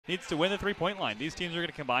needs to win the three-point line. These teams are going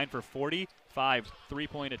to combine for 45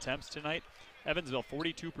 three-point attempts tonight. Evansville,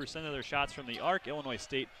 42% of their shots from the arc. Illinois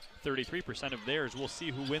State, 33% of theirs. We'll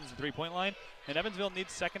see who wins the three-point line. And Evansville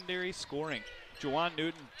needs secondary scoring. Juwan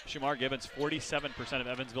Newton, Shamar Gibbons, 47% of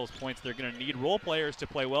Evansville's points. They're going to need role players to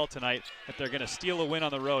play well tonight if they're going to steal a win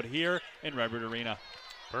on the road here in Redbird Arena.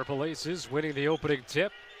 Purple Aces winning the opening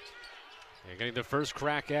tip. And getting the first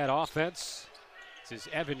crack at offense. This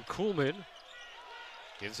is Evan Kuhlman.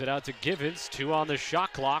 Gives it out to Givens. 2 on the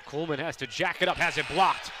shot clock. Kuhlman has to jack it up. Has it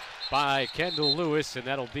blocked by Kendall Lewis, and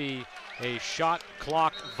that'll be a shot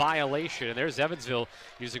clock violation. And there's Evansville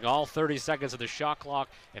using all 30 seconds of the shot clock,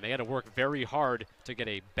 and they had to work very hard to get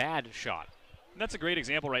a bad shot. And that's a great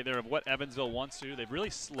example right there of what Evansville wants to do. They've really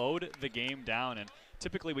slowed the game down, and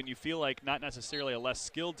typically when you feel like not necessarily a less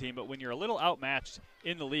skilled team, but when you're a little outmatched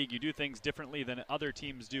in the league, you do things differently than other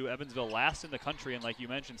teams do. Evansville last in the country, and like you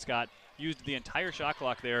mentioned, Scott, used the entire shot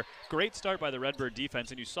clock there. Great start by the Redbird defense,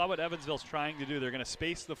 and you saw what Evansville's trying to do. They're going to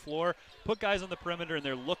space the floor, put guys on the perimeter, and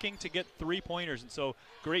they're looking to get three-pointers. And so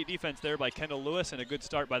great defense there by Kendall Lewis and a good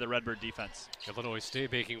start by the Redbird defense. Illinois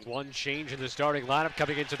State making one change in the starting lineup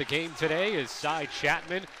coming into the game today as Cy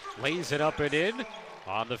Chapman lays it up and in.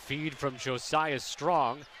 On the feed from Josiah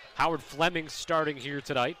Strong. Howard Fleming starting here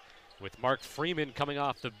tonight with Mark Freeman coming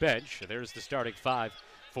off the bench. There's the starting 5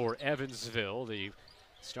 for Evansville. The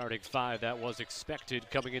starting 5 that was expected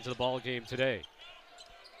coming into the ball game today.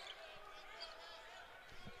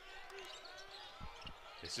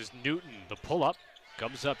 This is Newton. The pull-up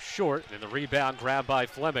comes up short, and the rebound grabbed by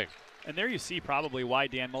Fleming. And there you see probably why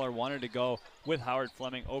Dan Muller wanted to go with Howard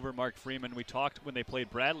Fleming over Mark Freeman. We talked when they played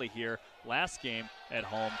Bradley here last game at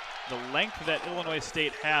home. The length that Illinois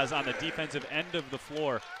State has on the defensive end of the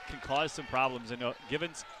floor can cause some problems. And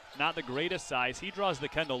Givens, not the greatest size. He draws the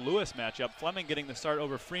Kendall Lewis matchup. Fleming getting the start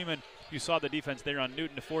over Freeman. You saw the defense there on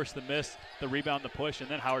Newton to force the miss, the rebound, the push, and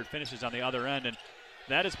then Howard finishes on the other end. And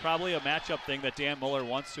that is probably a matchup thing that Dan Muller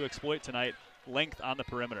wants to exploit tonight. Length on the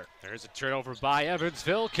perimeter. There's a turnover by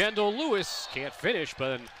Evansville. Kendall Lewis can't finish,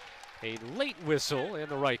 but a late whistle and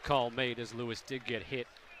the right call made as Lewis did get hit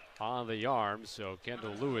on the arm. So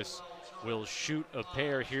Kendall Lewis will shoot a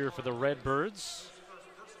pair here for the Redbirds.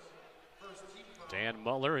 Dan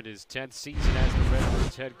Muller in his 10th season as the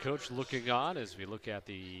Redbirds head coach looking on as we look at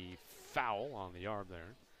the foul on the arm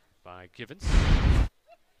there by Givens.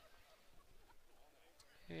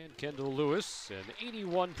 And Kendall Lewis, an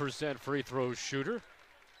 81% free throw shooter.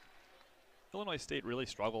 Illinois State really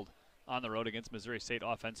struggled on the road against Missouri State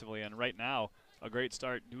offensively, and right now a great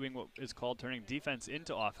start doing what is called turning defense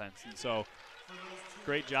into offense. And so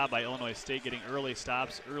great job by Illinois State getting early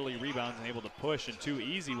stops, early rebounds, and able to push, and 2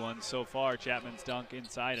 easy ones so far. Chapman's dunk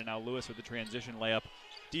inside, and now Lewis with the transition layup.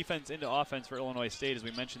 Defense into offense for Illinois State, as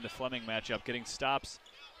we mentioned the Fleming matchup, getting stops,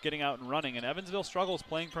 getting out and running, and Evansville struggles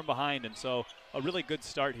playing from behind, and so a really good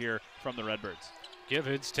start here from the Redbirds.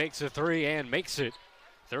 Givens takes a 3 and makes it.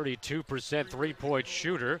 32% three-point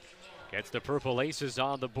shooter. Gets the Purple Aces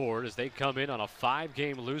on the board as they come in on a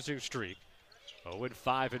 5-game losing streak.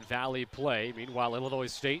 0-5 in Valley play. Meanwhile, Illinois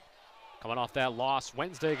State coming off that loss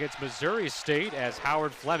Wednesday against Missouri State as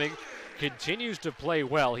Howard Fleming continues to play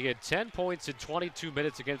well. He had 10 points in 22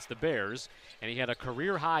 minutes against the Bears, and he had a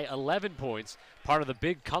career-high 11 points, part of the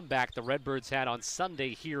big comeback the Redbirds had on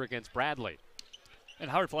Sunday here against Bradley.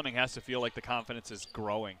 And Howard Fleming has to feel like the confidence is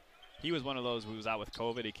growing. He was one of those who was out with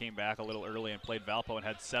COVID. He came back a little early and played Valpo and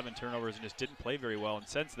had 7 turnovers and just didn't play very well, and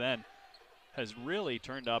since then has really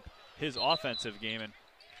turned up his offensive game. And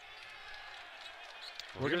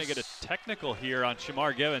we're going to get a technical here on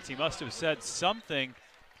Shamar Givens. He must have said something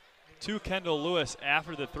to Kendall Lewis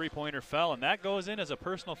after the three-pointer fell, and that goes in as a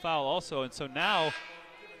personal foul also. And so now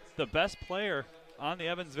the best player on the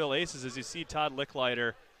Evansville Aces, as you see Todd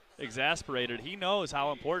Licklider exasperated, he knows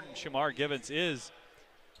how important Shamar Givens is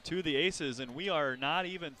to the Aces, and we are not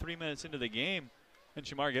even 3 minutes into the game, and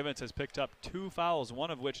Shamar Givens has picked up 2 fouls, one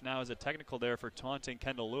of which now is a technical there for taunting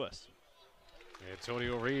Kendall Lewis.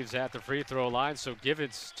 Antonio Reeves at the free throw line, so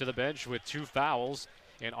Givens to the bench with 2 fouls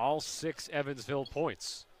and all 6 Evansville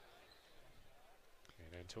points.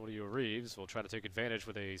 And Antonio Reeves will try to take advantage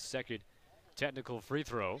with a second technical free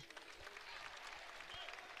throw.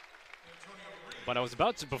 But I was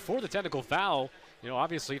about to, before the technical foul,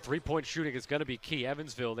 obviously three-point shooting is going to be key.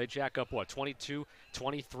 Evansville, they jack up, 22,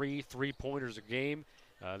 23 three-pointers a game.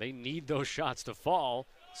 They need those shots to fall.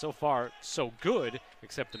 So far, so good,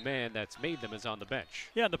 except the man that's made them is on the bench.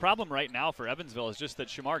 Yeah, and the problem right now for Evansville is just that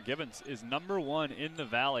Shamar Givens is #1 in the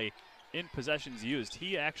Valley in possessions used.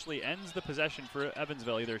 He actually ends the possession for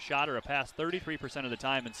Evansville, either a shot or a pass, 33% of the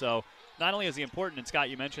time. And so not only is he important, and Scott,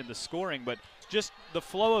 you mentioned the scoring, but just the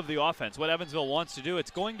flow of the offense, what Evansville wants to do.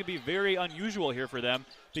 It's going to be very unusual here for them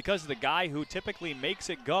because the guy who typically makes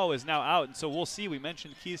it go is now out. And so we'll see. We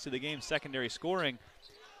mentioned keys to the game, secondary scoring.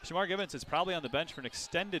 Shamar Gibbons is probably on the bench for an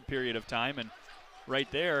extended period of time. And right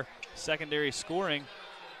there, secondary scoring.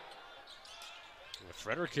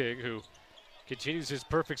 Frederick King, who continues his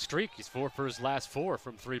perfect streak. He's 4 for his last 4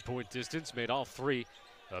 from three-point distance. Made all 3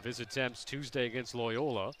 of his attempts Tuesday against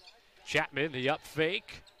Loyola. Chapman, the up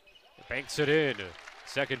fake. Banks it in.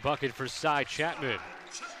 Second bucket for Cy Chapman.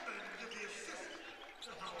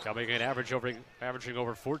 Coming in averaging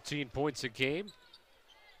over 14 points a game.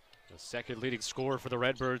 The second leading scorer for the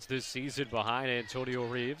Redbirds this season behind Antonio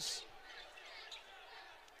Reeves.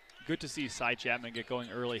 Good to see Cy Chapman get going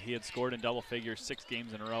early. He had scored in double figures 6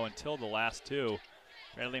 games in a row until the last 2.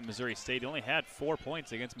 Apparently Missouri State, he only had 4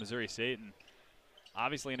 points against Missouri State, and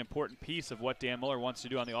obviously an important piece of what Dan Muller wants to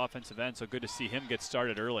do on the offensive end, so good to see him get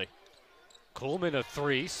started early. Coleman a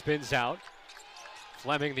 3, spins out.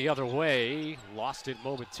 Fleming the other way, lost it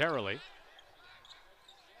momentarily.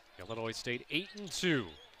 Illinois State 8-2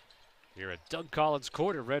 here at Doug Collins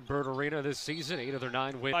Court at Redbird Arena this season. 8 of their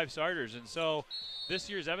 9 wins. 5 starters, and so this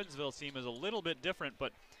year's Evansville team is a little bit different,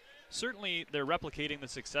 but certainly they're replicating the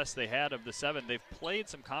success they had of the 7. They've played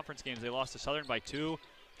some conference games. They lost to Southern by 2,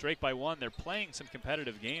 Drake by 1. They're playing some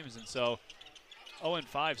competitive games, and so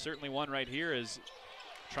 0-5, certainly one right here is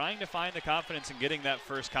trying to find the confidence in getting that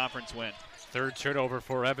first conference win. Third turnover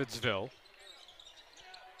for Evansville.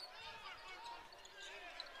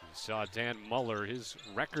 You saw Dan Muller, his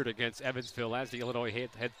record against Evansville as the Illinois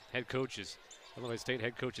head coach is, Illinois State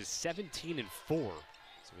head coach is 17-4. So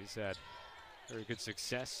he's had very good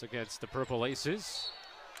success against the Purple Aces.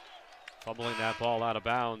 Fumbling that ball out of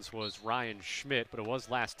bounds was Ryan Schmidt, but it was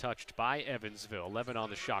last touched by Evansville. 11 on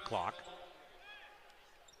the shot clock.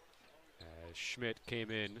 As Schmidt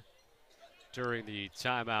came in during the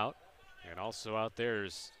timeout. And also out there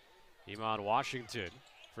is Iman Washington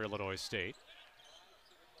for Illinois State.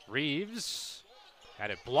 Reeves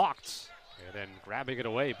had it blocked, and then grabbing it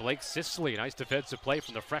away, Blake Sisley. Nice defensive play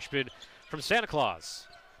from the freshman from Santa Claus.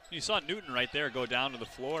 You saw Newton right there go down to the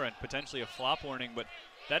floor and potentially a flop warning, but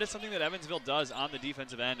that is something that Evansville does on the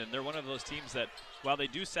defensive end, and they're one of those teams that, while they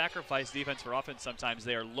do sacrifice defense for offense sometimes,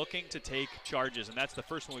 they are looking to take charges, and that's the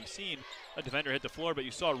first one we've seen a defender hit the floor, but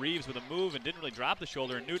you saw Reeves with a move and didn't really drop the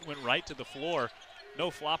shoulder, and Newton went right to the floor. No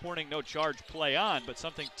flop warning, no charge, play on, but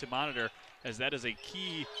something to monitor, as that is a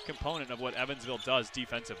key component of what Evansville does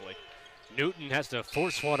defensively. Newton has to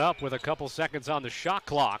force one up with a couple seconds on the shot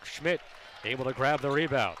clock. Schmidt able to grab the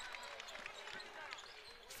rebound.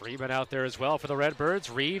 Freeman out there as well for the Redbirds.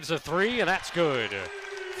 Reeves a 3, and that's good.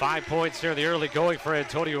 5 points here in the early going for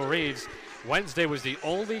Antonio Reeves. Wednesday was the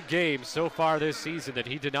only game so far this season that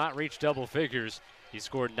he did not reach double figures. He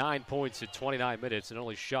scored 9 points in 29 minutes and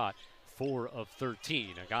only shot 4 of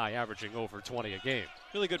 13, a guy averaging over 20 a game.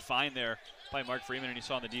 Really good find there by Mark Freeman, and you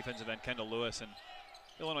saw on the defensive end Kendall Lewis, and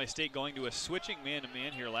Illinois State going to a switching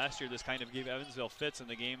man-to-man here. Last year this kind of gave Evansville fits in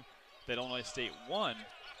the game that Illinois State won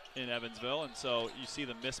in Evansville, and so you see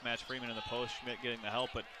the mismatch, Freeman in the post, Schmidt getting the help,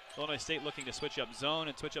 but Illinois State looking to switch up zone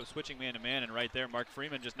and switch up switching man-to-man, and right there Mark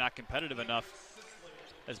Freeman just not competitive enough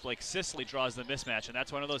as Blake Sisley draws the mismatch, and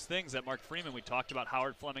that's one of those things that Mark Freeman, we talked about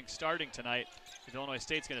Howard Fleming starting tonight. If Illinois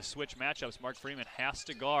State's going to switch matchups, Mark Freeman has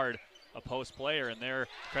to guard a post player, and there,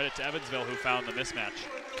 credit to Evansville who found the mismatch.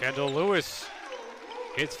 Kendall Lewis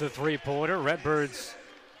hits the three-pointer. Redbirds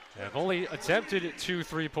have only attempted 2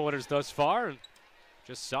 3-pointers thus far, and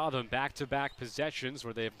just saw them back-to-back possessions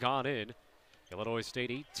where they've gone in. Illinois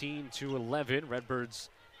State 18-11. Redbirds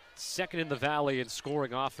second in the Valley in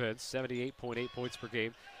scoring offense, 78.8 points per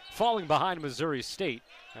game, falling behind Missouri State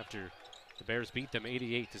after the Bears beat them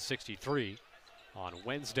 88-63 on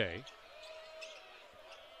Wednesday.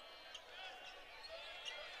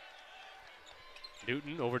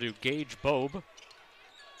 Newton over to Gage Bobe.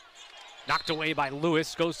 Knocked away by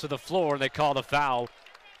Lewis, goes to the floor, and they call the foul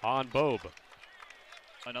on Bobe.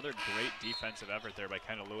 Another great defensive effort there by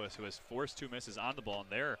Kendall Lewis, who has forced 2 misses on the ball, and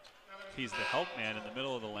there he's the help man in the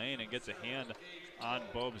middle of the lane and gets a hand on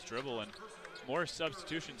Bobe's dribble, and more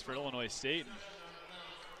substitutions for Illinois State. And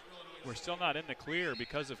we're still not in the clear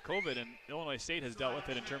because of COVID, and Illinois State has dealt with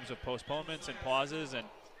it in terms of postponements and pauses, and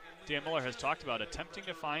Dan Muller has talked about attempting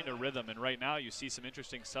to find a rhythm, and right now you see some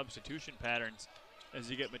interesting substitution patterns as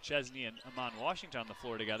you get McChesney and Amon Washington on the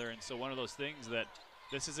floor together, and so one of those things that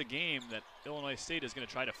this is a game that Illinois State is going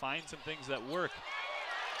to try to find some things that work.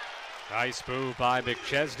 Nice move by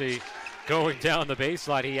McChesney going down the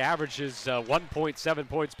baseline. He averages 1.7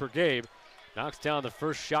 points per game. Knocks down the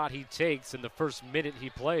first shot he takes in the first minute he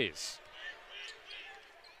plays.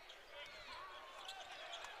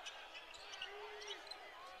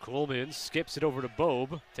 Coolman skips it over to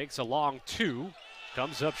Bobe, takes a long two,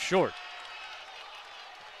 comes up short.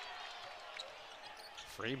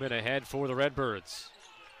 Freeman ahead for the Redbirds.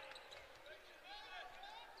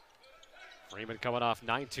 Freeman coming off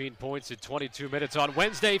 19 points in 22 minutes on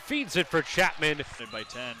Wednesday, feeds it for Chapman. By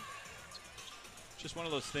 10. Just one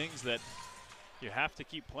of those things that you have to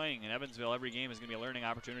keep playing. In Evansville, every game is going to be a learning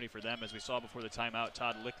opportunity for them. As we saw before the timeout,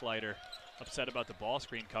 Todd Licklider upset about the ball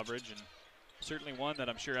screen coverage, and certainly one that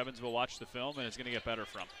I'm sure Evansville watched the film and is going to get better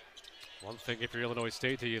from. One thing if you're Illinois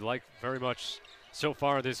State that you like very much so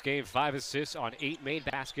far in this game, 5 assists on 8 made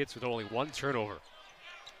baskets with only 1 turnover.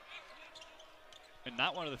 And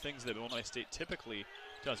not one of the things that Illinois State typically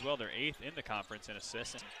does well. They're 8th in the conference in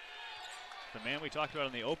assists. And the man we talked about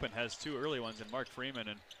in the open has 2 early ones in Mark Freeman.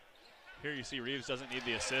 And here you see Reeves doesn't need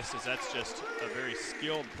the assist, as that's just a very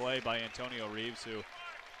skilled play by Antonio Reeves, who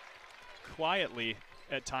quietly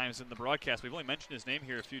at times in the broadcast, we've only mentioned his name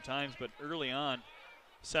here a few times, but early on,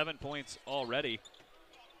 7 points already.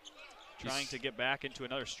 Trying to get back into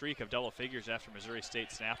another streak of double figures after Missouri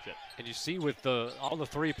State snapped it. And you see with all the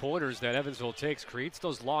 3-pointers that Evansville takes, creates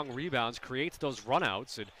those long rebounds, creates those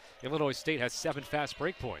runouts, and Illinois State has 7 fast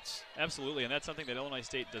break points. Absolutely, and that's something that Illinois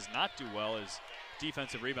State does not do well, is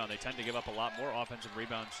defensive rebound. They tend to give up a lot more offensive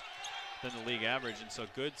rebounds than the league average, and so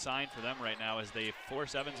good sign for them right now as they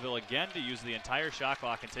force Evansville again to use the entire shot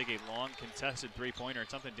clock and take a long contested 3-pointer. And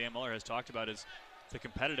something Dan Muller has talked about is the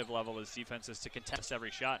competitive level of his defense is to contest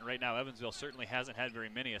every shot, and right now Evansville certainly hasn't had very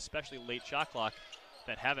many, especially late shot clock,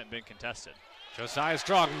 that haven't been contested. Josiah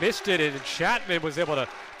Strong missed it, and Chapman was able to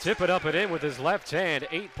tip it up and in with his left hand.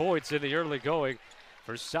 8 points in the early going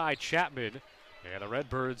for Cy Chapman, and the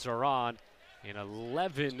Redbirds are on an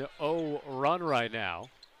 11-0 run right now.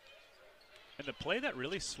 And the play that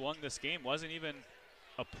really swung this game wasn't even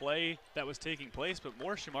a play that was taking place, but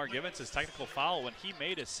more Shamar Givens' technical foul when he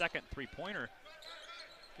made his second 3-pointer.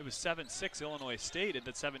 It was 7-6 Illinois State at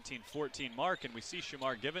the 17-14 mark, and we see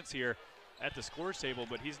Shamar Givens here at the scores table,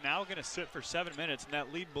 but he's now going to sit for 7 minutes, and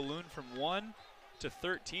that lead ballooned from 1 to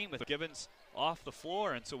 13 with Givens off the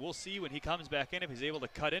floor, and so we'll see when he comes back in if he's able to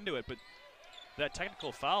cut into it. But that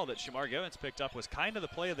technical foul that Shamar Givens picked up was kind of the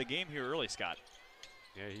play of the game here early, Scott.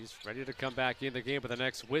 Yeah, he's ready to come back in the game with the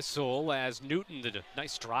next whistle as Newton did a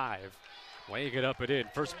nice drive, weighing it up and in.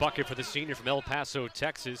 First bucket for the senior from El Paso,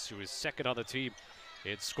 Texas, who is second on the team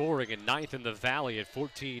in scoring and 9th in the Valley at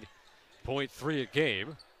 14.3 a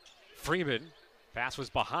game. Freeman, pass was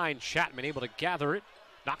behind Chapman, able to gather it,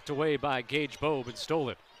 knocked away by Gage Bobe and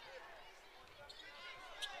stolen.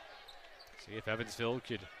 See if Evansville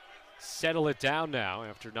could settle it down now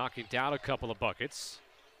after knocking down a couple of buckets.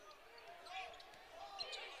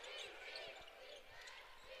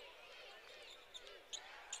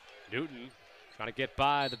 Newton trying to get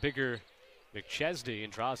by the bigger McChesney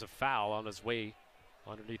and draws a foul on his way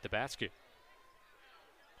underneath the basket.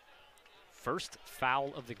 First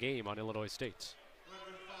foul of the game on Illinois State.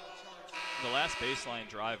 The last baseline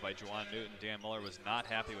drive by Juwan Newton, Dan Muller was not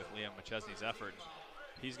happy with Liam McChesney's effort.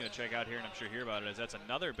 He's going to check out here, and I'm sure hear about it, as that's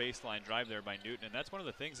another baseline drive there by Newton. And that's one of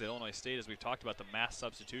the things that Illinois State, as we've talked about the mass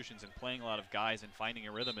substitutions and playing a lot of guys and finding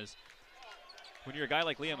a rhythm, is when you're a guy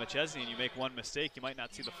like Liam McChesney and you make one mistake, you might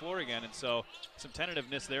not see the floor again. And so some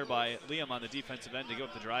tentativeness there by Liam on the defensive end to give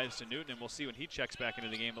up the drives to Newton, and we'll see when he checks back into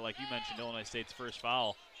the game. But like you mentioned, Illinois State's first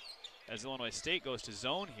foul as Illinois State goes to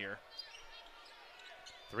zone here.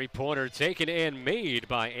 3-pointer taken and made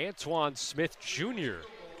by Antoine Smith Jr.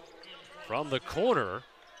 from the corner.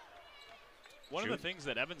 One of the things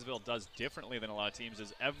that Evansville does differently than a lot of teams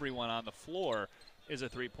is everyone on the floor is a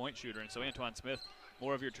 3-point shooter. And so Antoine Smith,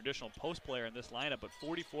 more of your traditional post player in this lineup, but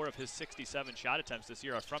 44 of his 67 shot attempts this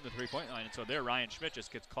year are from the 3-point line. And so there Ryan Schmidt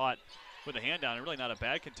just gets caught with a hand down, and really not a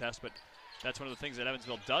bad contest, but that's one of the things that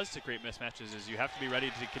Evansville does to create mismatches is you have to be ready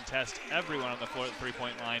to contest everyone on the floor at the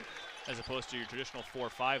 3-point line as opposed to your traditional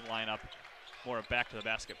 4-5 lineup, more of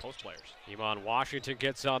back-to-the-basket post players. Iman Washington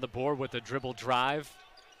gets on the board with a dribble drive.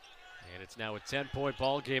 And it's now a 10-point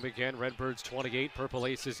ball game again. Redbirds 28, Purple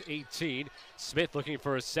Aces 18. Smith looking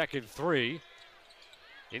for a second 3.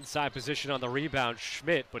 Inside position on the rebound,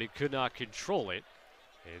 Schmidt, but he could not control it.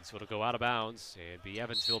 And so it'll go out of bounds and be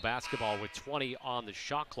Evansville basketball with 20 on the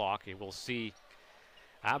shot clock. And we'll see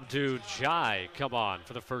Abdu Jai come on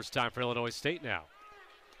for the first time for Illinois State now.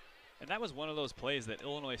 And that was one of those plays that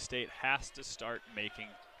Illinois State has to start making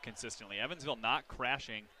consistently. Evansville not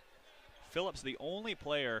crashing. Phillips, the only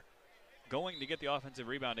player going to get the offensive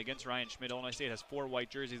rebound against Ryan Schmidt. Illinois State has 4 white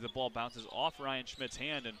jerseys. The ball bounces off Ryan Schmidt's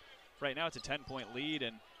hand, and right now it's a 10-point lead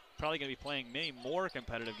and probably going to be playing many more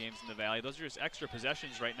competitive games in the Valley. Those are just extra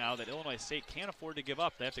possessions right now that Illinois State can't afford to give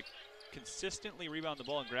up. They have to consistently rebound the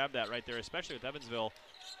ball and grab that right there, especially with Evansville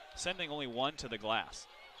sending only one to the glass.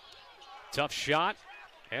 Tough shot.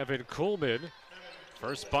 Evan Kuhlman,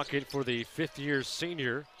 first bucket for the fifth-year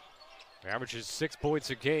senior. Averages 6 points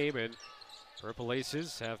a game, and Purple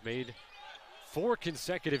Aces have made 4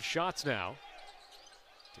 consecutive shots now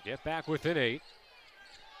to get back within 8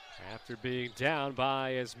 after being down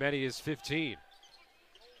by as many as 15.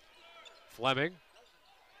 Fleming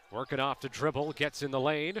working off the dribble, gets in the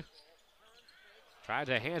lane. Tried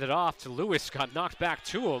to hand it off to Lewis, got knocked back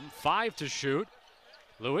to him. 5 to shoot.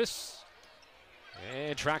 Lewis,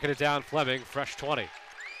 and tracking it down Fleming, fresh 20.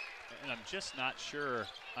 And I'm just not sure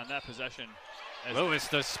on that possession. Lewis,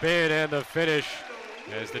 the spin and the finish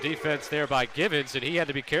as the defense there by Givens, and he had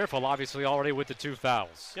to be careful, obviously, already with the 2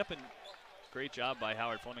 fouls. Yep, and great job by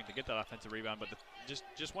Howard Fleming to get that offensive rebound, but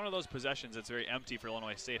just one of those possessions that's very empty for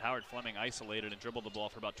Illinois State. Howard Fleming isolated and dribbled the ball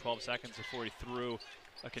for about 12 seconds before he threw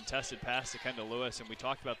a contested pass to Kendall Lewis, and we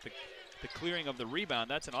talked about the clearing of the rebound.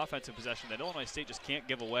 That's an offensive possession that Illinois State just can't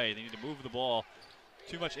give away. They need to move the ball.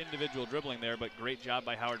 Too much individual dribbling there, but great job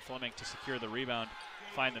by Howard Fleming to secure the rebound,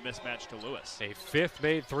 find the mismatch to Lewis. A 5th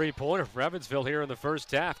made 3-pointer for Evansville here in the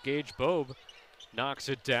first half. Gage Bobe knocks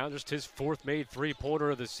it down, just his 4th made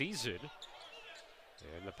 3-pointer of the season.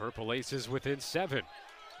 And the Purple Aces within 7.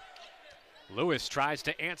 Lewis tries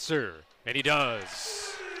to answer, and he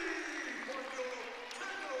does.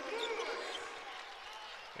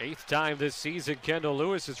 8th time this season, Kendall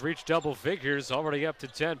Lewis has reached double figures, already up to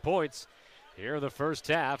 10 points here in the first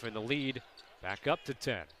half, and the lead back up to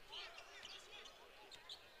 10.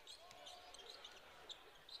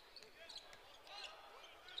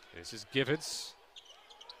 This is Givens.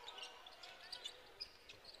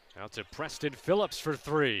 Out to Preston Phillips for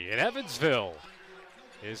 3, and Evansville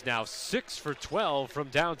is now 6 for 12 from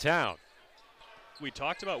downtown. We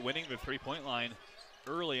talked about winning the three-point line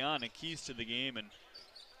early on and keys to the game, and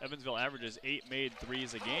Evansville averages 8 made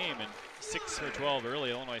threes a game and 6 for 12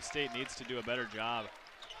 early. Illinois State needs to do a better job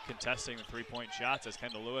contesting the three-point shots as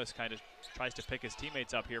Kendall Lewis kind of tries to pick his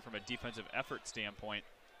teammates up here from a defensive effort standpoint.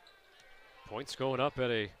 Points going up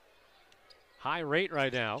at a high rate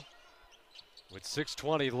right now with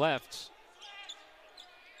 6:20 left.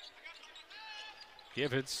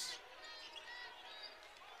 Givens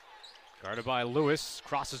guarded by Lewis,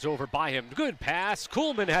 crosses over by him. Good pass.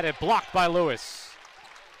 Kuhlman had it blocked by Lewis.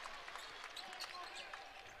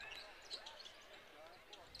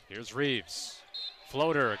 Here's Reeves.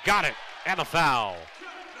 Floater, got it, and a foul.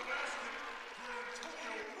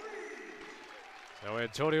 So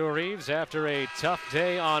Antonio Reeves, after a tough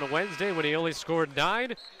day on Wednesday when he only scored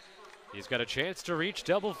 9, he's got a chance to reach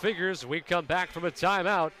double figures. We come back from a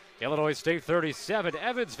timeout. Illinois State 37,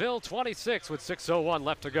 Evansville 26 with 6:01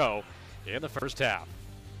 left to go in the first half.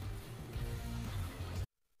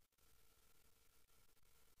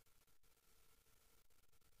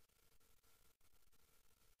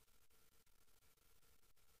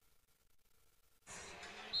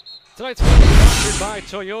 Tonight's game is sponsored by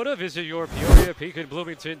Toyota. Visit your Peoria, Pekin,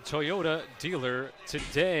 Bloomington Toyota dealer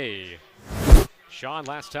today. Sean,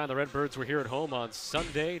 last time the Redbirds were here at home on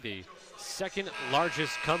Sunday, the second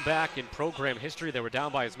largest comeback in program history. They were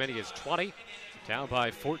down by as many as 20, down by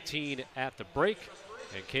 14 at the break,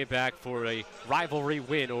 and came back for a rivalry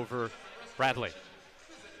win over Bradley.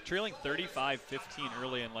 Trailing 35-15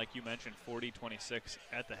 early, and like you mentioned, 40-26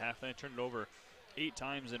 at the half. Then they turned it over 8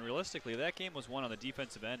 times, and realistically, that game was won on the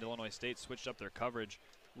defensive end. Illinois State switched up their coverage,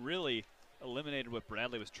 really eliminated what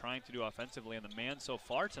Bradley was trying to do offensively, and the man so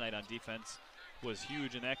far tonight on defense was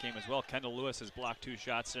huge in that game as well. Kendall Lewis has blocked 2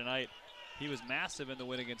 shots tonight. He was massive in the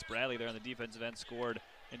win against Bradley there on the defensive end, scored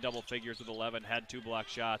in double figures with 11, had 2 blocked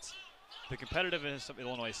shots. The competitiveness of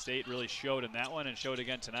Illinois State really showed in that one and showed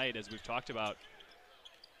again tonight, as we've talked about.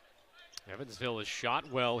 Evansville has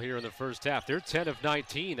shot well here in the first half. They're 10 of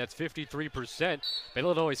 19. That's 53%. But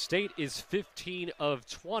Illinois State is 15 of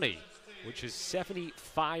 20, which is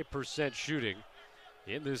 75% shooting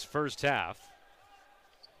in this first half.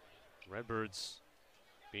 Redbirds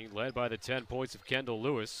being led by the 10 points of Kendall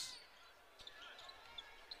Lewis.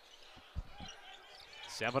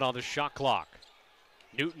 7 on the shot clock.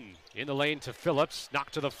 Newton in the lane to Phillips.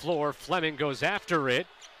 Knocked to the floor. Fleming goes after it.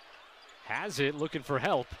 Has it, looking for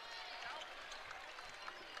help.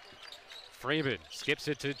 Freeman skips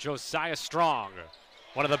it to Josiah Strong,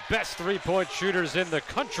 one of the best three-point shooters in the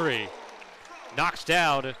country. Knocks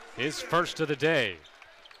down his first of the day.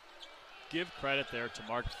 Give credit there to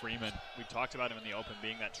Mark Freeman. We talked about him in the open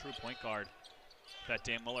being that true point guard that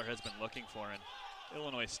Dan Muller has been looking for. And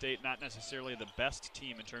Illinois State, not necessarily the best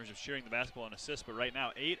team in terms of shooting the basketball and assists, but right now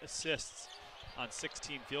 8 assists on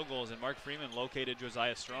 16 field goals, and Mark Freeman located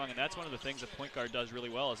Josiah Strong, and that's one of the things a point guard does really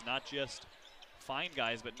well, is not just find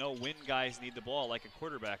guys, but know when guys need the ball like a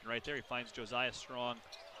quarterback. And right there he finds Josiah Strong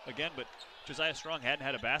again, but Josiah Strong hadn't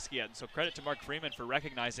had a basket yet, and so credit to Mark Freeman for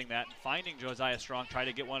recognizing that and finding Josiah Strong try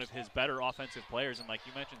to get one of his better offensive players, and like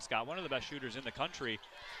you mentioned, Scott, one of the best shooters in the country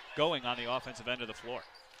going on the offensive end of the floor.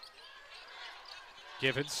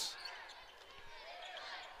 Givens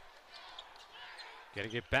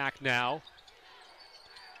getting it back now.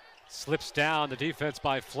 Slips down the defense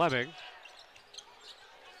by Fleming.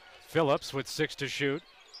 Phillips with 6 to shoot.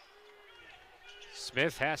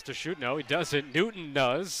 Smith has to shoot. No, he doesn't. Newton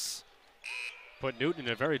does. Put Newton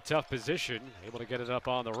in a very tough position. Able to get it up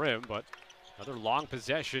on the rim, but another long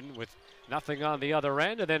possession with nothing on the other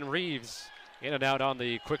end. And then Reeves in and out on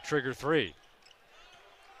the quick trigger 3.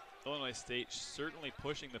 Illinois State certainly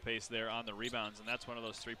pushing the pace there on the rebounds, and that's one of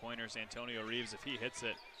those three-pointers. Antonio Reeves, if he hits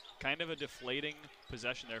it, kind of a deflating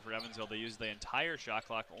possession there for Evansville. They used the entire shot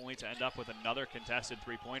clock only to end up with another contested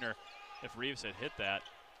three-pointer if Reeves had hit that.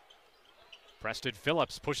 Preston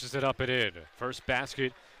Phillips pushes it up and in. First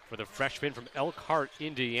basket for the freshman from Elkhart,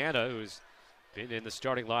 Indiana, who's been in the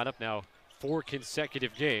starting lineup now 4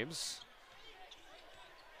 consecutive games.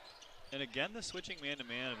 And again, the switching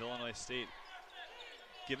man-to-man of Illinois State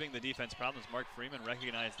giving the defense problems. Mark Freeman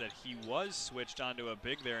recognized that he was switched onto a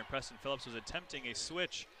big there, and Preston Phillips was attempting a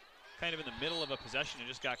switch kind of in the middle of a possession and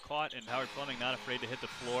just got caught, and Howard Fleming not afraid to hit the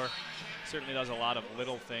floor. Certainly does a lot of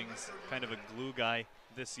little things, kind of a glue guy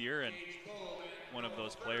this year, and one of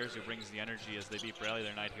those players who brings the energy. As they beat Bradley the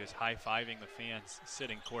other night, he was high-fiving the fans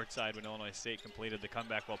sitting courtside when Illinois State completed the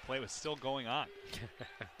comeback while play was still going on.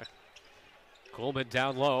 Coleman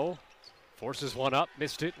down low, forces one up,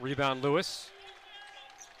 missed it, rebound Lewis.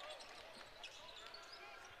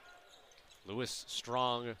 Lewis,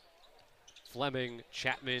 Strong, Fleming,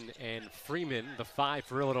 Chapman, and Freeman, the 5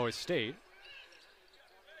 for Illinois State.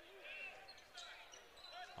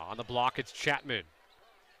 On the block, it's Chapman.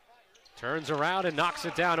 Turns around and knocks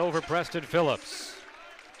it down over Preston Phillips.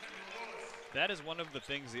 That is one of the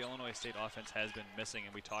things the Illinois State offense has been missing,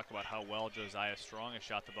 and we talk about how well Josiah Strong has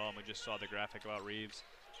shot the ball, and we just saw the graphic about Reeves.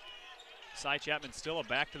 Cy Chapman still a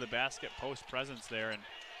back-to-the-basket post presence there, and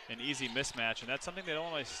an easy mismatch, and that's something that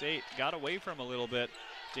Illinois State got away from a little bit.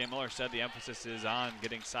 Dan Miller said the emphasis is on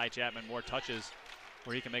getting Cy Chapman more touches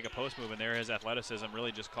where he can make a post move, and there his athleticism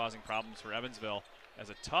really just causing problems for Evansville as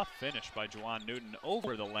a tough finish by Juwan Newton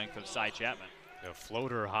over the length of Cy Chapman. A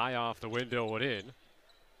floater high off the window and in.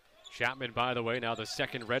 Chapman, by the way, now the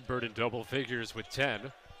second Redbird in double figures with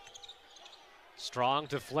 10. Strong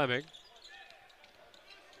to Fleming.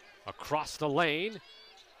 Across the lane.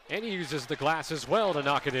 And he uses the glass as well to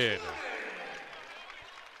knock it in.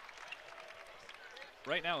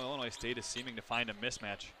 Right now, Illinois State is seeming to find a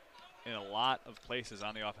mismatch in a lot of places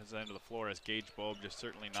on the offensive end of the floor, as Gage Bobe just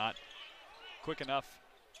certainly not quick enough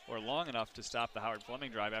or long enough to stop the Howard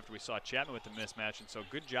Fleming drive after we saw Chapman with the mismatch. And so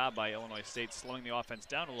good job by Illinois State slowing the offense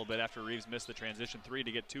down a little bit after Reeves missed the transition 3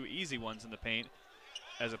 to get 2 easy ones in the paint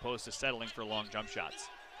as opposed to settling for long jump shots.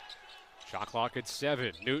 Shot clock at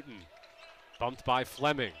 7. Newton bumped by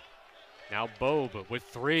Fleming. Now Bobe with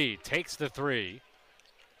 3, takes the 3.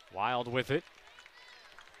 Wild with it.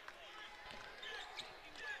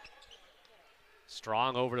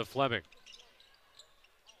 Strong over to Fleming.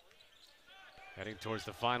 Heading towards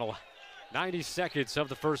the final 90 seconds of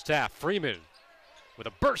the first half. Freeman with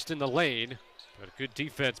a burst in the lane, but a good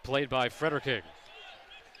defense played by Frederking.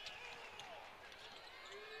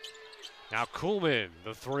 Now Kuhlman,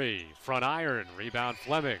 the 3, front iron, rebound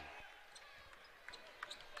Fleming.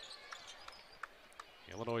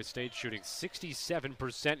 Illinois State shooting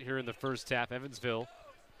 67% here in the first half. Evansville,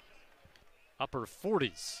 upper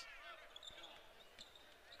 40s.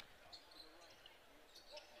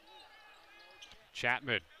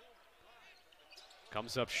 Chapman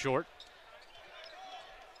comes up short.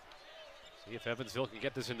 See if Evansville can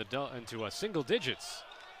get this into single digits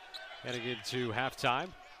heading into halftime.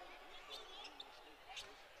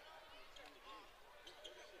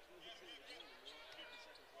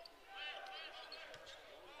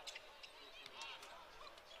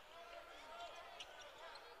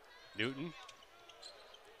 Newton.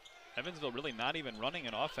 Evansville really not even running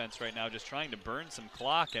an offense right now, just trying to burn some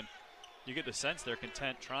clock, and you get the sense they're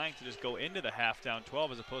content trying to just go into the half down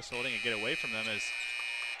 12 as opposed to holding and get away from them. As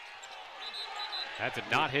that did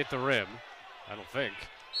not hit the rim, I don't think.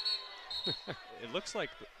 It looks like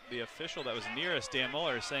the official that was nearest Dan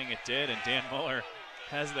Muller is saying it did, and Dan Muller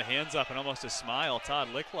has the hands up and almost a smile. Todd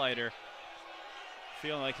Licklider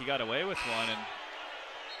feeling like he got away with one, and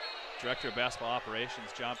Director of Basketball Operations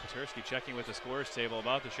John Petersky checking with the scorers table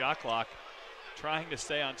about the shot clock, trying to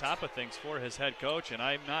stay on top of things for his head coach, and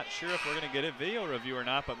I'm not sure if we're going to get a video review or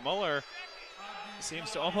not, but Muller seems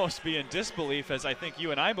to almost be in disbelief, as I think you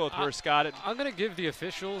and I both were, Scott. I'm going to give the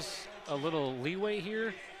officials a little leeway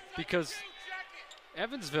here because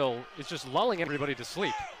Evansville is just lulling everybody to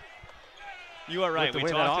sleep. You are right. We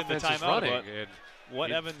talked in the timeout about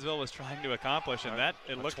what Evansville was trying to accomplish, and that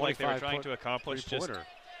it looked like they were trying to accomplish just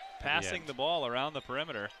passing the ball around the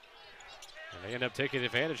perimeter. And they end up taking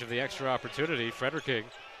advantage of the extra opportunity. Fredericking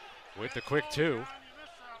with the quick two.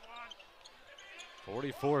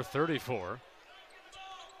 44-34.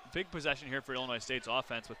 Big possession here for Illinois State's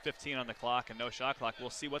offense with 15 on the clock and no shot clock. We'll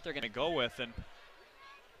see what they're going to go with. And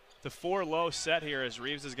the 4-low set here as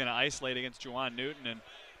Reeves is going to isolate against Juwan Newton, and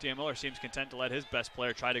Dan Miller seems content to let his best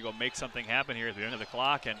player try to go make something happen here at the end of the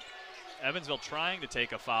clock. And Evansville trying to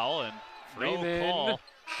take a foul, and no call.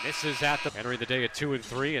 Misses at the entering the day at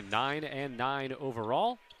 2-3 and 9-9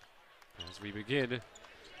 overall. As we begin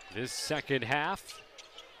this second half,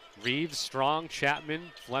 Reeves, Strong, Chapman,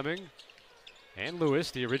 Fleming, and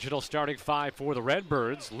Lewis, the original starting five for the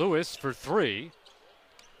Redbirds. Lewis for three.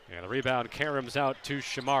 And the rebound caroms out to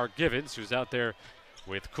Shamar Givens, who's out there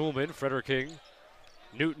with Kuhlman, Fredericking,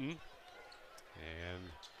 Newton, and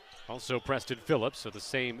also Preston Phillips. So the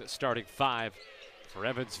same starting five for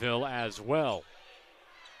Evansville as well.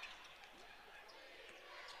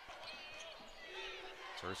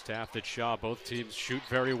 First half at Shaw, both teams shoot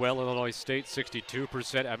very well. Illinois State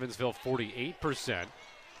 62%, Evansville 48%.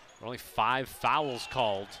 Only 5 fouls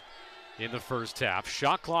called in the first half.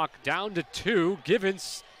 Shot clock down to 2.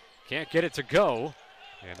 Givens can't get it to go.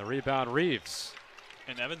 And the rebound, Reeves.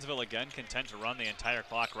 And Evansville again content to run the entire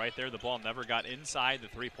clock right there. The ball never got inside the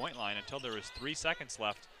three-point line until there was 3 seconds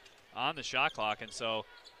left on the shot clock. And so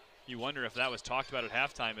you wonder if that was talked about at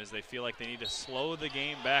halftime, as they feel like they need to slow the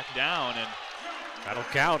game back down. And that'll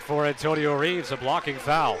count for Antonio Reeves, a blocking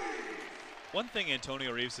foul. One thing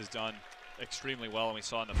Antonio Reeves has done extremely well, and we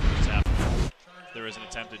saw in the first half, there was an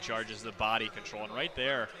attempted charge, is the body control. And right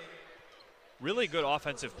there, really good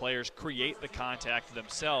offensive players create the contact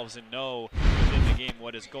themselves and know within the game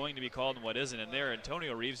what is going to be called and what isn't. And there,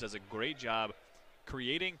 Antonio Reeves does a great job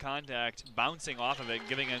creating contact, bouncing off of it, and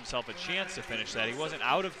giving himself a chance to finish that. He wasn't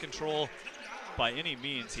out of control by any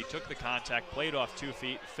means. He took the contact, played off 2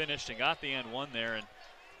 feet, finished, and got the and one there. And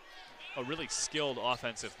a really skilled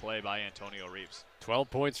offensive play by Antonio Reeves. 12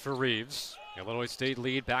 points for Reeves. Illinois State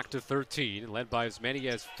lead back to 13, led by as many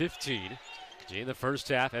as 15. In the first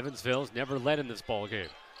half, Evansville's never led in this ball game.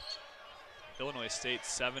 Illinois State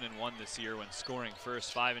 7-1 this year when scoring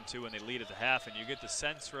first, 5-2 when they lead at the half, and you get the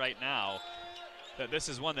sense right now that this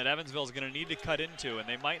is one that Evansville is going to need to cut into, and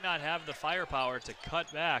they might not have the firepower to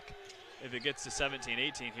cut back if it gets to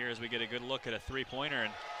 17-18 here, as we get a good look at a three-pointer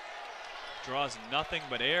and draws nothing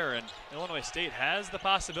but air. And Illinois State has the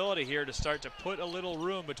possibility here to start to put a little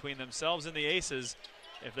room between themselves and the Aces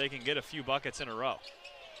if they can get a few buckets in a row.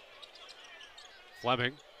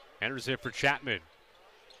 Fleming enters it for Chapman.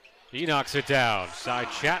 He knocks it down. Side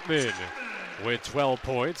Chapman with 12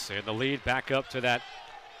 points, and the lead back up to that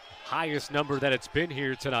highest number that it's been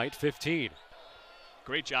here tonight, 15.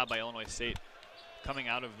 Great job by Illinois State coming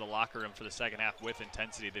out of the locker room for the second half with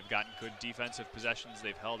intensity. They've gotten good defensive possessions.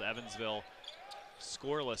 They've held Evansville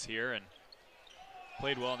scoreless here and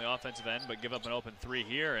played well on the offensive end, but give up an open three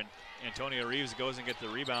here. And Antonio Reeves goes and gets the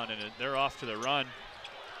rebound, and they're off to the run.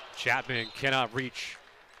 Chapman cannot reach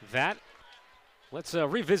that. Let's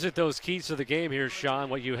revisit those keys to the game here, Sean,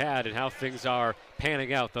 what you had and how things are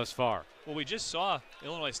panning out thus far. Well, we just saw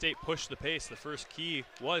Illinois State push the pace. The first key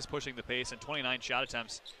was pushing the pace, and 29 shot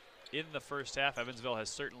attempts in the first half. Evansville has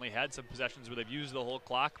certainly had some possessions where they've used the whole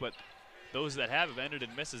clock, but those that have ended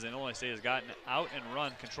in misses, and Illinois State has gotten out and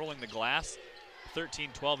run, controlling the glass.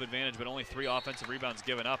 13-12 advantage, but only 3 offensive rebounds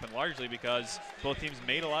given up, and largely because both teams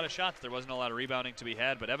made a lot of shots. There wasn't a lot of rebounding to be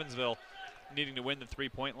had, but Evansville needing to win the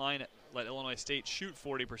three-point line, let Illinois State shoot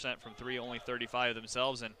 40% from 3, only 35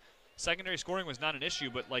 themselves, and secondary scoring was not an issue,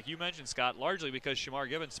 but like you mentioned, Scott, largely because Shamar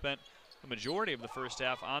Givens spent the majority of the first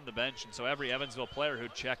half on the bench, and so every Evansville player who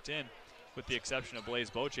checked in, with the exception of Blaze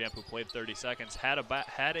Beauchamp, who played 30 seconds, had a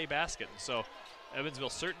basket. And so Evansville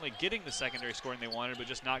certainly getting the secondary scoring they wanted, but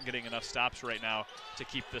just not getting enough stops right now to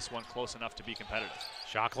keep this one close enough to be competitive.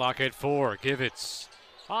 Shot clock at 4. Givens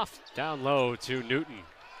off down low to Newton.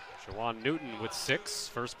 Juwan Newton with 6.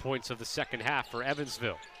 First points of the second half for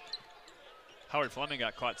Evansville. Howard Fleming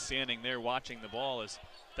got caught standing there watching the ball.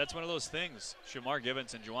 That's one of those things. Shamar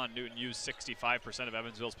Givens and Juwan Newton use 65% of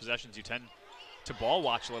Evansville's possessions. You tend to ball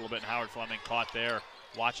watch a little bit, and Howard Fleming caught there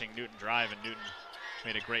watching Newton drive, and Newton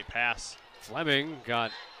made a great pass. Fleming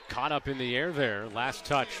got caught up in the air there, last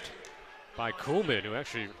touched by Kuhlman, who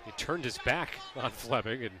actually he turned his back on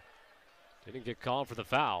Fleming and didn't get called for the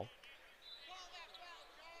foul.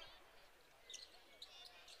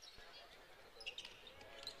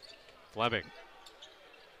 Fleming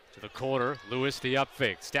to the corner. Lewis, the up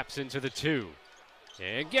fake, steps into the 2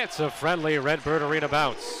 and gets a friendly Redbird Arena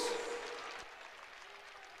bounce.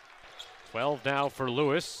 12 now for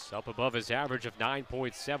Lewis, up above his average of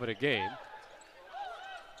 9.7 a game.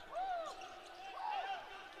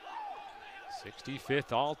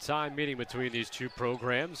 65th all-time meeting between these two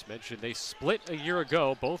programs. Mentioned they split a year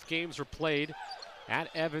ago. Both games were played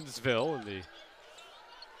at Evansville in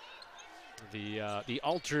the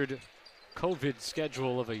altered COVID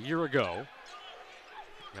schedule of a year ago.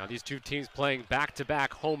 Now these two teams playing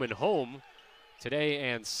back-to-back home and home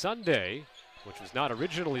today and Sunday, which was not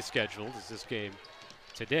originally scheduled, as this game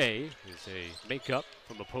today is a makeup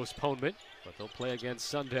from a postponement, but they'll play again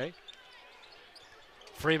Sunday.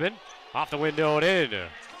 Freeman off the window and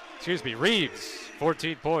in. Reeves.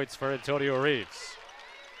 14 points for Antonio Reeves.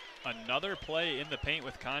 Another play in the paint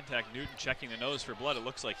with contact. Newton checking the nose for blood. It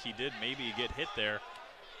looks like he did maybe get hit there.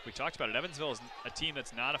 We talked about it. Evansville is a team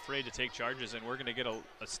that's not afraid to take charges, and we're going to get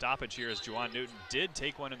a stoppage here as Juwan Newton did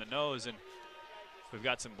take one in the nose, and we've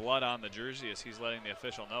got some blood on the jersey as he's letting the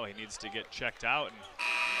official know he needs to get checked out, and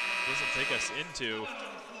this will take us into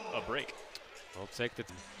a break. We'll take the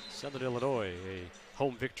Southern Illinois a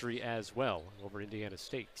home victory as well over Indiana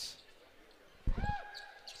State.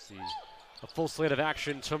 See a full slate of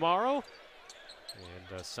action tomorrow,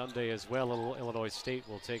 and Sunday as well. Illinois State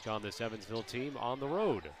will take on this Evansville team on the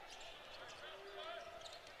road.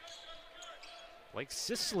 Blake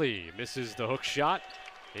Sisley misses the hook shot.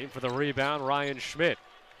 Aim for the rebound, Ryan Schmidt.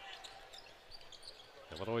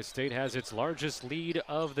 Illinois State has its largest lead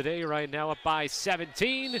of the day right now, up by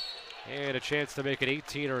 17, and a chance to make it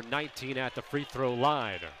 18 or 19 at the free throw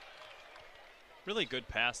line. Really good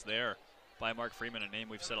pass there by Mark Freeman, a name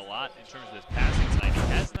we've said a lot in terms of his passing tonight.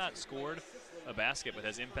 He has not scored a basket, but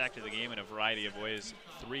has impacted the game in a variety of ways.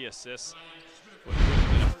 3 assists, would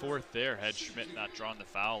have been a 4th there had Schmidt not drawn the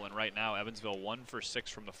foul, and right now Evansville 1 for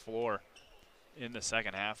 6 from the floor in the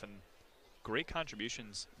second half, and great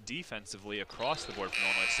contributions defensively across the board from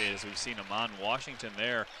Illinois State, as we've seen Amon Washington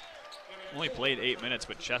there. Only played 8 minutes,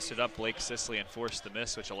 but chested up Blake Sisley and forced the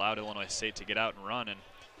miss, which allowed Illinois State to get out and run. And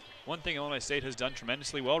one thing Illinois State has done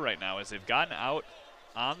tremendously well right now is they've gotten out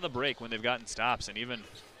on the break when they've gotten stops, and even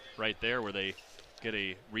right there where they get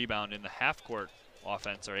a rebound in the half-court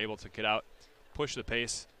offense, are able to get out, push the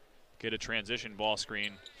pace, get a transition ball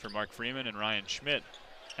screen for Mark Freeman, and Ryan Schmidt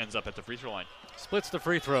ends up at the free throw line. Splits the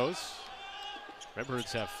free throws.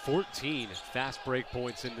 Redbirds have 14 fast break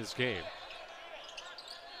points in this game.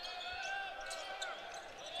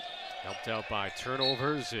 Helped out by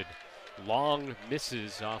turnovers and long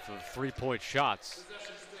misses off of three-point shots.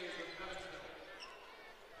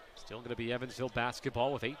 Still going to be Evansville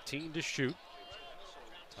basketball with 18 to shoot.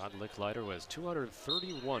 Todd Licklider, who has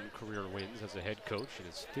 231 career wins as a head coach in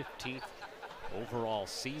his 15th overall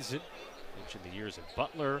season. Mentioned the years at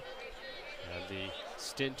Butler and the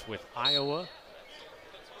stint with Iowa.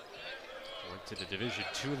 Went to the Division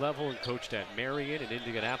II level and coached at Marion and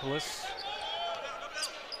Indianapolis.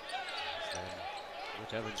 And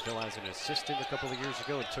with Evansville as an assistant a couple of years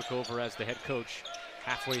ago and took over as the head coach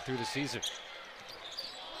halfway through the season.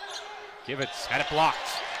 Givens had it blocked,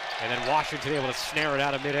 and then Washington able to snare it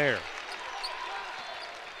out of midair.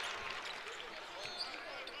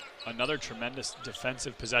 Another tremendous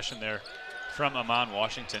defensive possession there from Amon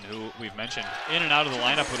Washington, who we've mentioned in and out of the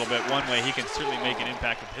lineup a little bit. One way he can certainly make an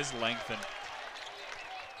impact with his length, and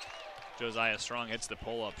Josiah Strong hits the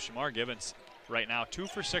pull-up. Shamar Givens right now 2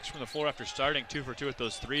 for 6 from the floor after starting 2 for 2 with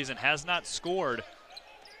those threes, and has not scored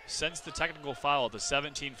since the technical foul at the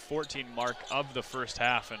 17-14 mark of the first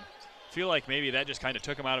half. And feel like maybe that just kind of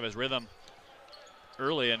took him out of his rhythm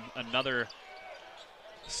early, and another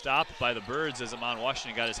stop by the Birds as Amon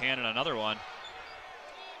Washington got his hand on another one.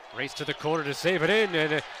 Race to the corner to save it in,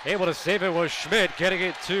 and able to save it was Schmidt, getting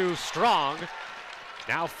it to Strong.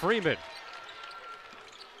 Now Freeman.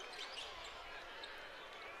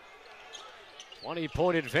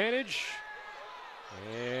 20-point advantage,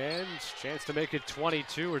 and chance to make it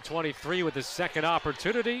 22 or 23 with the second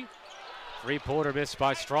opportunity. Three-pointer missed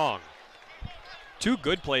by Strong. 2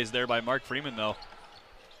 good plays there by Mark Freeman, though.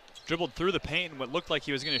 Dribbled through the paint and what looked like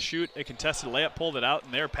he was going to shoot a contested layup, pulled it out,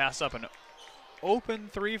 and there passed up an open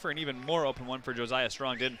 3 for an even more open one for Josiah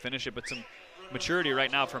Strong. Didn't finish it, but some maturity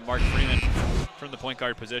right now from Mark Freeman from the point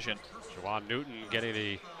guard position. Juwan Newton getting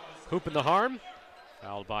the hoop in the harm.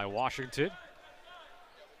 Fouled by Washington.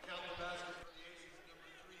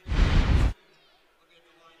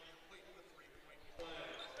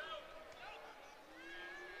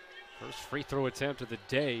 First free throw attempt of the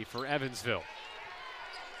day for Evansville.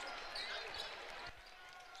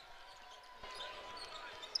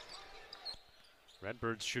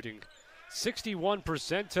 Redbirds shooting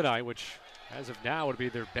 61% tonight, which as of now would be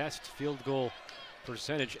their best field goal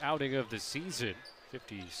percentage outing of the season.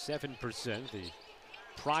 57%, the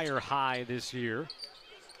prior high this year.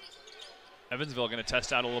 Evansville going to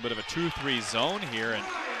test out a little bit of a 2-3 zone here, and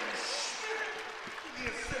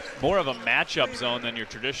more of a matchup zone than your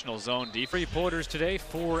traditional zone defense. Three-pointers today,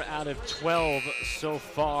 4 out of 12 so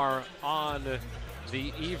far on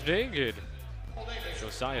the evening. And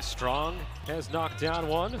Josiah Strong has knocked down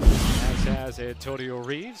one, as has Antonio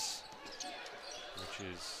Reeves, which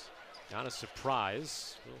is not a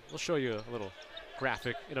surprise. We'll show you a little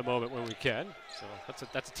graphic in a moment when we can. So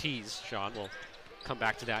that's a tease, Sean. We'll come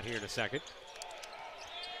back to that here in a second.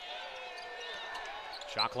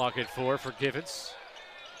 Shot clock at 4 for Givens.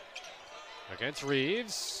 Against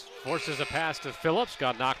Reeves. Forces a pass to Phillips.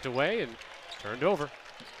 Got knocked away and turned over.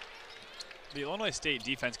 The Illinois State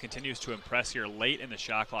defense continues to impress here late in the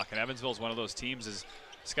shot clock, and Evansville is one of those teams, as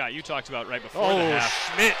Scott, you talked about right before the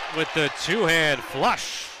half. Schmidt with the two-hand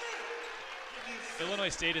flush. Illinois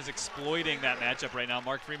State is exploiting that matchup right now.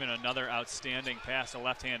 Mark Freeman, another outstanding pass, a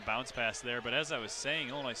left-hand bounce pass there. But as I was saying,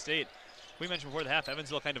 Illinois State, we mentioned before the half,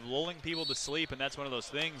 Evansville kind of lulling people to sleep, and that's one of those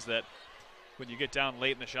things that when you get down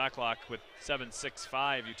late in the shot clock with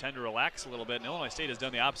 7-6-5, you tend to relax a little bit, and Illinois State has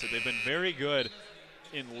done the opposite. They've been very good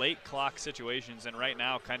in late clock situations, and right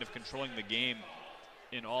now kind of controlling the game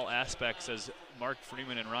in all aspects, as Mark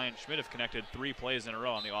Freeman and Ryan Schmidt have connected 3 plays in a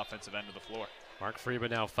row on the offensive end of the floor. Mark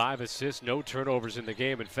Freeman now 5 assists, no turnovers in the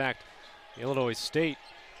game. In fact, Illinois State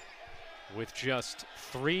with just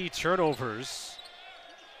 3 turnovers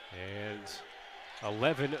and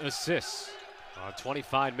 11 assists on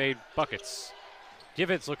 25 made buckets.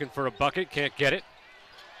 Givens looking for a bucket, can't get it.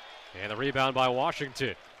 And the rebound by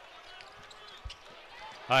Washington.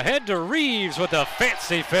 Ahead to Reeves with a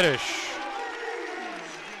fancy finish.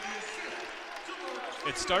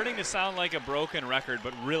 It's starting to sound like a broken record,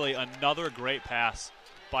 but really another great pass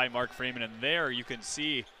by Mark Freeman. And there you can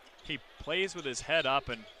see he plays with his head up,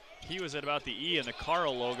 and he was at about the E in the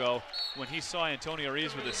Carl logo when he saw Antonio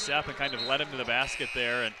Reeves with his step and kind of led him to the basket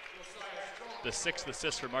there. And the 6th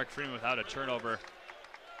assist for Mark Freeman without a turnover,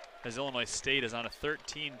 as Illinois State is on a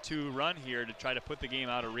 13-2 run here to try to put the game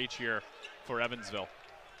out of reach here for Evansville.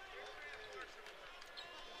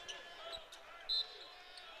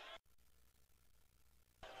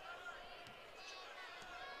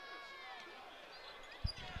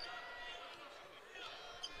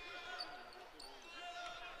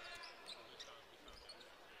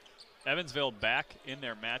 Evansville back in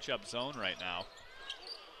their matchup zone right now.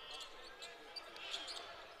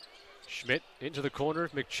 Schmidt into the corner,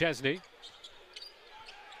 McChesney.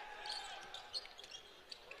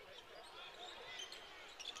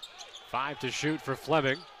 Five to shoot for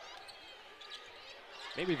Fleming.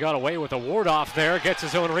 Maybe got away with a ward off there, gets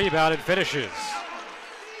his own rebound and finishes.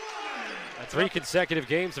 That's 3 consecutive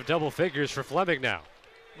games of double figures for Fleming now.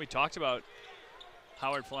 We talked about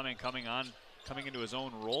Howard Fleming coming into his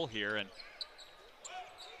own role here, and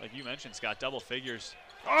like you mentioned, Scott, double figures.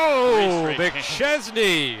 Oh,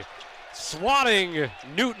 McChesney swatting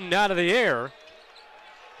Newton out of the air,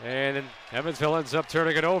 and Evansville ends up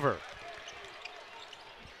turning it over.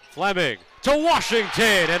 Fleming to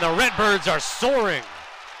Washington, and the Redbirds are soaring.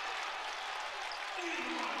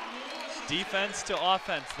 Defense to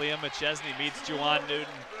offense. Liam McChesney meets Juwan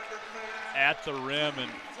Newton at the rim,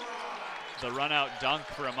 and the run-out dunk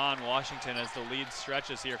for Amon Washington as the lead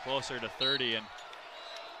stretches here closer to 30. And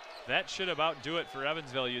that should about do it for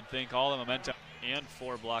Evansville, you'd think. All the momentum and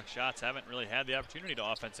 4 block shots. Haven't really had the opportunity to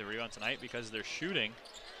offensive rebound tonight because they're shooting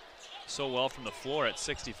so well from the floor at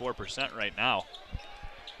 64% right now.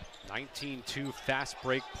 19-2 fast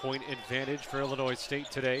break point advantage for Illinois State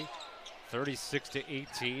today.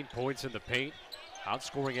 36-18 points in the paint.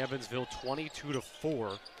 Outscoring Evansville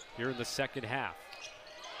 22-4 here in the second half.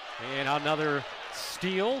 And another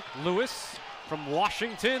steal, Lewis from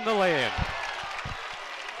Washington, the land.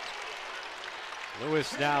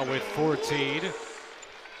 Lewis now with 14,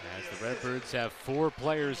 as the Redbirds have 4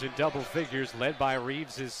 players in double figures, led by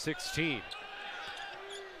Reeves' 16.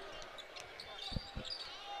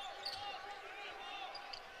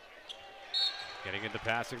 Getting into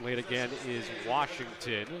passing late again is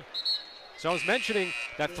Washington. So I was mentioning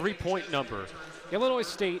that 3-point number. Illinois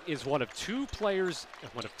State is one of 2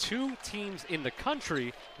 teams in the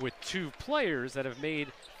country with 2 players that have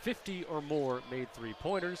made 50 or more made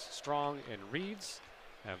 3-pointers. Strong and Reeves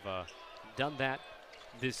have done that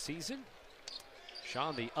this season.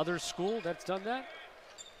 Sean, the other school that's done that?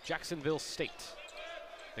 Jacksonville State.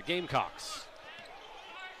 The Gamecocks.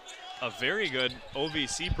 A very good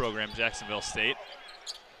OVC program, Jacksonville State.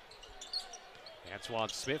 Antoine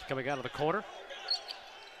Smith coming out of the corner.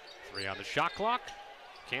 3 on the shot clock.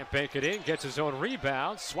 Can't bank it in, gets his own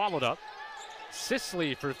rebound, swallowed up.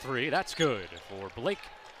 Sisley for 3, that's good for Blake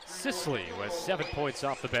Sisley, who has 7 points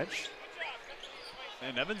off the bench.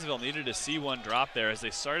 And Evansville needed to see one drop there as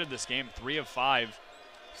they started this game 3 of 5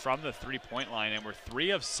 from the 3-point line, and we're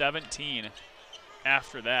 3 of 17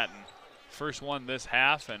 after that. And first one this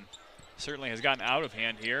half, and certainly has gotten out of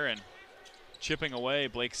hand here. And chipping away,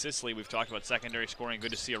 Blake Sisley. We've talked about secondary scoring.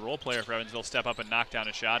 Good to see a role player for Evansville step up and knock down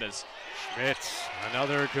a shot as Schmidt,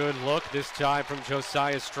 another good look, this time from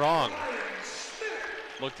Josiah Strong.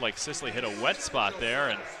 Looked like Sisley hit a wet spot there,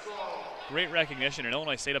 and great recognition. And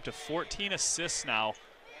Illinois State up to 14 assists now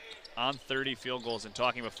on 30 field goals. And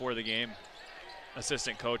talking before the game,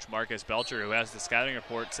 assistant coach Marcus Belcher, who has the scouting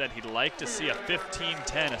report, said he'd like to see a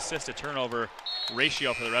 15-10 assist to turnover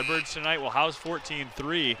ratio for the Redbirds tonight. Well, how's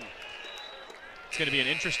 14-3? It's going to be an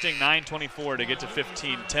interesting 9:24 to get to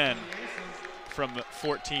 15-10 from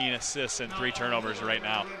 14 assists and 3 turnovers right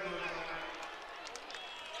now.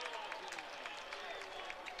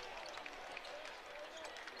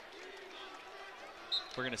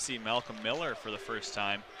 We're going to see Malcolm Miller for the first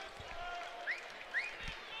time.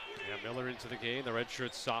 Yeah, Miller into the game, the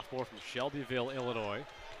redshirt sophomore from Shelbyville, Illinois.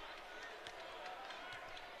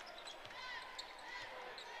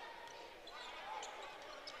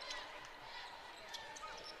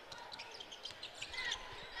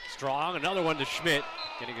 Strong, another one to Schmidt.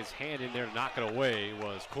 Getting his hand in there to knock it away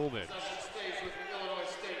was Coolman.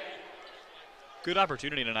 Good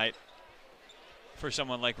opportunity tonight for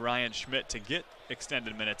someone like Ryan Schmidt to get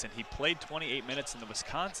extended minutes, and he played 28 minutes in the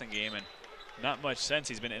Wisconsin game, and not much sense.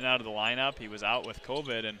 He's been in and out of the lineup. He was out with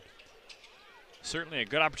COVID, and certainly a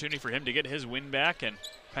good opportunity for him to get his win back and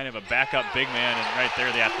kind of a backup big man. And right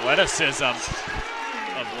there, the athleticism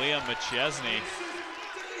of Liam McChesney.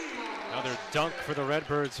 Another dunk for the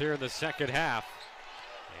Redbirds here in the second half.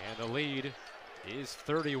 And the lead is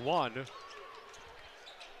 31.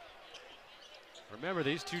 Remember,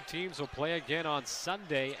 these two teams will play again on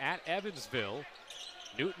Sunday at Evansville.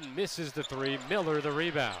 Newton misses the 3, Miller the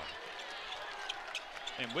rebound.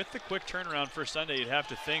 And with the quick turnaround for Sunday, you'd have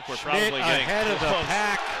to think we're Schmidt probably getting ahead close. Of the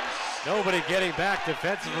pack. Nobody getting back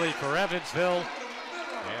defensively for Evansville.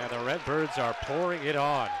 And the Redbirds are pouring it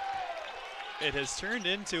on. It has turned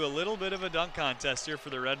into a little bit of a dunk contest here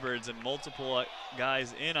for the Redbirds, and multiple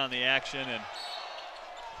guys in on the action.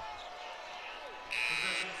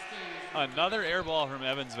 And another air ball from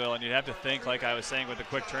Evansville, and you'd have to think, like I was saying with the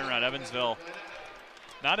quick turnaround, Evansville,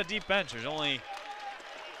 not a deep bench. There's only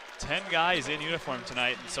 10 guys in uniform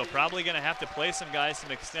tonight, and so probably going to have to play some guys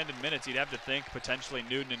some extended minutes. You'd have to think potentially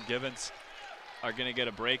Newton and Givens are going to get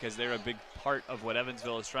a break, as they're a big part of what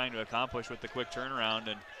Evansville is trying to accomplish with the quick turnaround.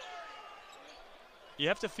 And you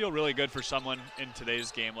have to feel really good for someone in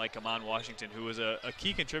today's game like Amon Washington, who was a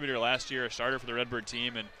key contributor last year, a starter for the Redbird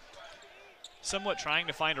team, and somewhat trying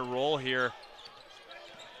to find a role here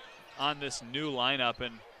on this new lineup.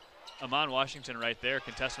 And Amon Washington right there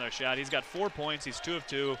contesting another shot. He's got 4 points. He's 2 of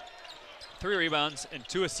 2, 3 rebounds, and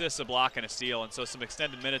 2 assists, a block, and a steal. And so some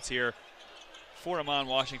extended minutes here for Amon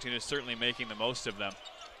Washington is certainly making the most of them.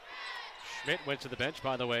 Schmidt went to the bench,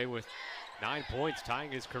 by the way, with 9 points,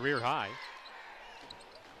 tying his career high.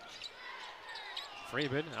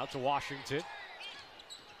 Freeman out to Washington.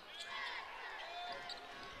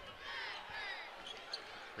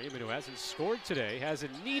 Freeman, who hasn't scored today,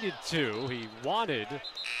 hasn't needed to. He wanted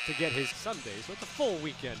to get his Sundays with the full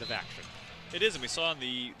weekend of action. It is, and we saw in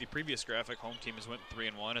the previous graphic, home team has went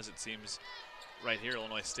 3-1, as it seems right here,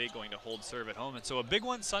 Illinois State going to hold serve at home. And so a big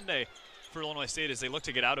one Sunday for Illinois State as they look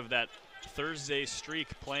to get out of that Thursday streak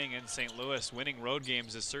playing in St. Louis. Winning road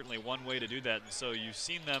games is certainly one way to do that, and so you've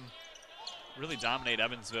seen them really dominate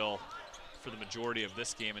Evansville for the majority of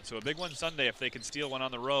this game. And so a big one Sunday if they can steal one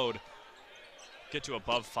on the road, get to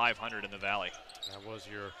above 500 in the Valley. That was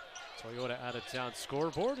your Toyota out-of-town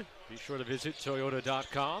scoreboard. Be sure to visit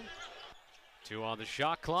Toyota.com. 2 on the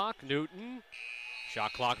shot clock. Newton,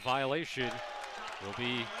 shot clock violation, will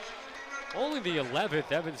be only the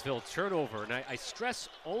 11th Evansville turnover. And I stress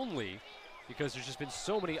only because there's just been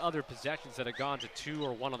so many other possessions that have gone to 2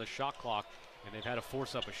 or 1 on the shot clock, and they've had to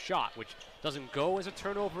force up a shot, which doesn't go as a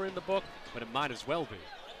turnover in the book, but it might as well be.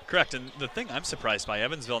 Correct, and the thing I'm surprised by,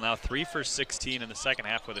 Evansville now 3 for 16 in the second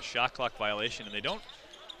half with a shot clock violation, and they don't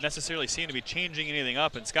necessarily seem to be changing anything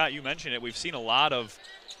up. And Scott, you mentioned it, we've seen a lot of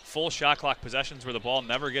full shot clock possessions where the ball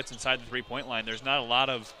never gets inside the 3-point line. There's not a lot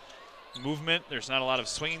of movement. There's not a lot of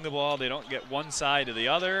swinging the ball. They don't get one side to the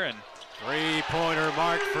other. And three-pointer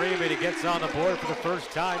Mark Freeman. He gets on the board for the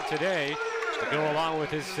first time today to go along with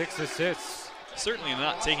his 6 assists. Certainly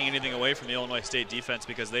not taking anything away from the Illinois State defense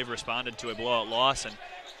because they've responded to a blowout loss in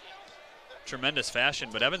tremendous fashion.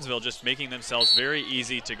 But Evansville just making themselves very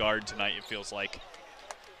easy to guard tonight, it feels like.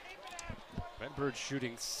 Redbirds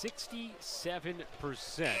shooting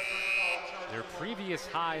 67%. Their previous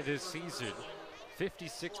high this season,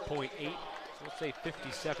 56.8. So let's say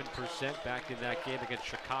 57% back in that game against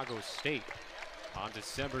Chicago State on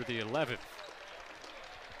December the 11th.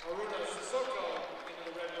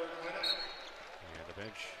 And the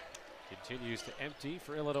bench continues to empty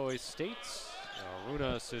for Illinois State.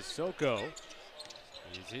 Aruna Sissoko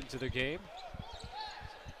is into the game.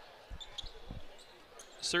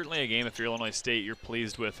 Certainly a game, if you're Illinois State, you're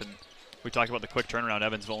pleased with. And we talked about the quick turnaround.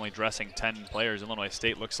 Evansville only dressing 10 players. Illinois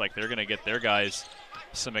State looks like they're going to get their guys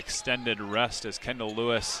some extended rest as Kendall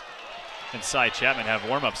Lewis and Cy Chapman have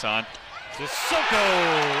warm-ups on.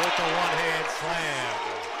 Sissoko with the one-hand slam.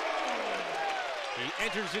 He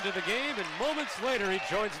enters into the game, and moments later he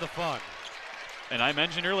joins the fun. And I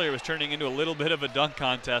mentioned earlier it was turning into a little bit of a dunk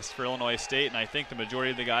contest for Illinois State, and I think the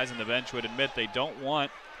majority of the guys on the bench would admit they don't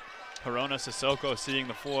want Aruna Sissoko seeing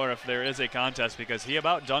the floor if there is a contest, because he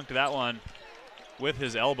about dunked that one with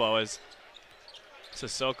his elbow as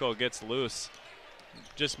Sissoko gets loose.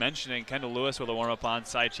 Just mentioning Kendall Lewis with a warm-up on,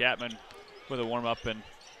 Cy Chapman with a warm-up, and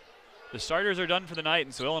the starters are done for the night.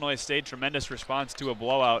 And so Illinois State, tremendous response to a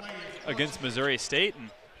blowout against Missouri State, and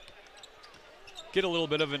get a little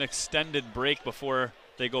bit of an extended break before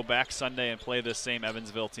they go back Sunday and play this same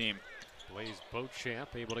Evansville team. Blaze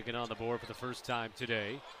Beauchamp able to get on the board for the first time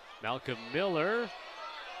today. Malcolm Miller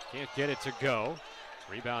can't get it to go.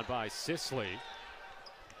 Rebound by Sisley.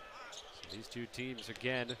 So these two teams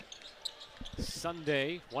again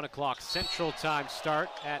Sunday, 1 o'clock Central Time start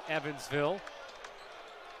at Evansville.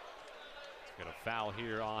 Got a foul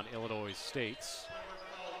here on Illinois State's.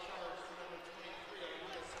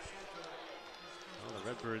 Well, the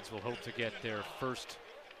Redbirds will hope to get their first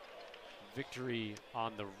victory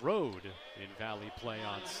on the road in Valley play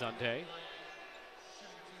on Sunday.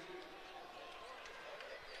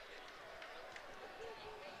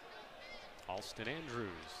 Alston Andrews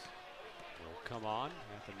will come on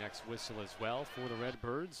at the next whistle as well for the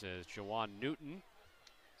Redbirds as Jawan Newton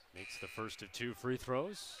makes the first of 2 free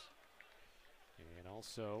throws. And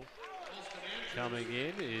also coming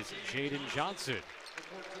in is Jaden Johnson.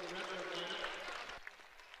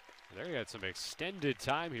 They had some extended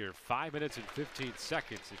time here, 5 minutes and 15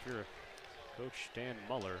 seconds. If you're Coach Dan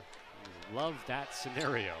Muller, you love that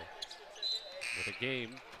scenario with a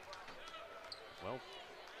game, well,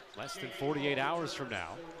 less than 48 hours from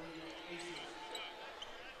now.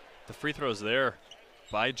 The free throws there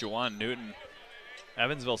by Jawan Newton.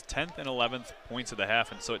 Evansville's 10th and 11th points of the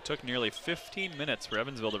half, and so it took nearly 15 minutes for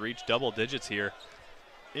Evansville to reach double digits here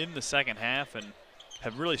in the second half and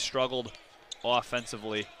have really struggled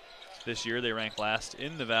offensively this year. They rank last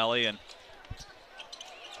in the Valley and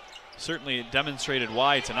certainly demonstrated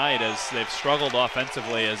why tonight as they've struggled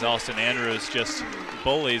offensively as Alston Andrews just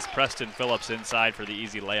bullies Preston Phillips inside for the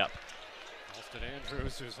easy layup. Alston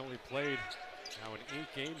Andrews, who's only played now in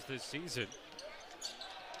 8 games this season.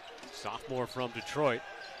 Sophomore from Detroit.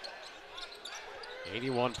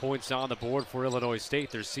 81 points on the board for Illinois State.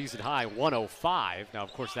 Their season high 105. Now,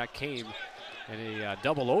 of course, that came in a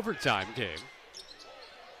double overtime game.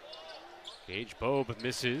 Gage Bobe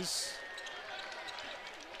misses.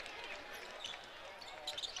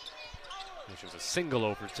 Which was a single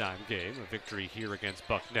overtime game, a victory here against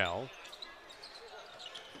Bucknell.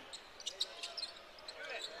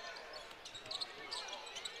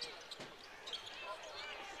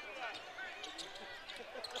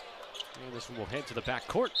 And this one will head to the back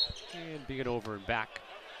court and be it over and back.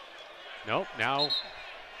 Nope, now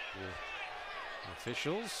the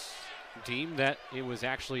officials deem that it was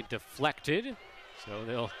actually deflected, so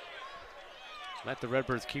they'll let the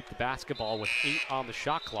Redbirds keep the basketball with 8 on the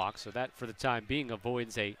shot clock, so that for the time being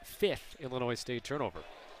avoids a 5th Illinois State turnover.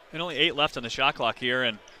 And only 8 left on the shot clock here,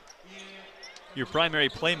 and your primary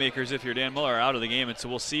playmakers, if you're Dan Muller, are out of the game, and so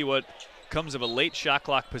we'll see what comes of a late shot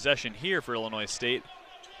clock possession here for Illinois State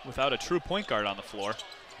without a true point guard on the floor.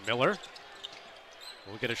 Miller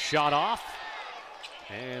will get a shot off,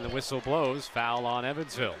 and the whistle blows, foul on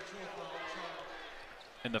Evansville.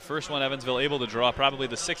 And the first one Evansville able to draw, probably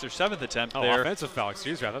the 6th or 7th attempt there. Offensive foul,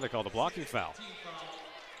 excuse me. I thought they called a blocking foul.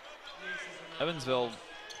 Evansville,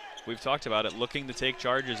 we've talked about it, looking to take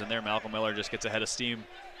charges, and there Malcolm Miller just gets ahead of steam.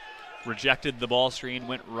 Rejected the ball screen,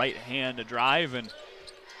 went right hand to drive, and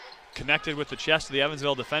connected with the chest of the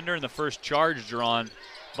Evansville defender, and the first charge drawn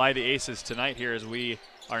by the Aces tonight here as we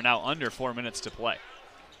are now under 4 minutes to play.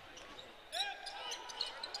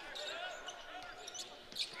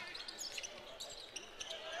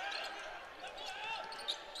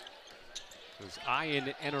 It was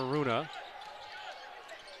Ian Enaruna.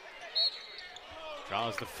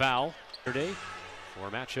 Draws the foul today for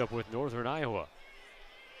a matchup with Northern Iowa.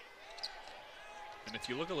 And if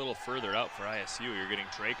you look a little further out for ISU, you're getting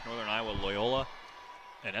Drake, Northern Iowa, Loyola,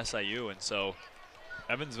 and SIU. And so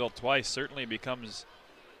Evansville twice certainly becomes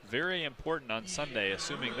very important on Sunday.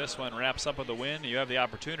 Assuming this one wraps up with a win, you have the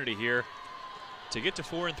opportunity here to get to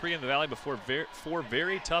 4-3 in the Valley before four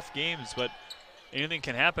very tough games. But anything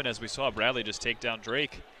can happen, as we saw Bradley just take down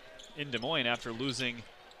Drake in Des Moines after losing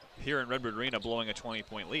here in Redbird Arena, blowing a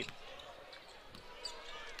 20-point lead.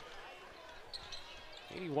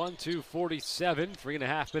 81-47,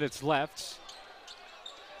 3.5 minutes left.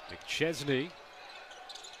 McChesney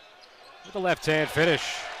with a left-hand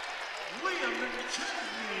finish.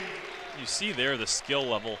 You see there the skill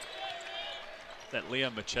level that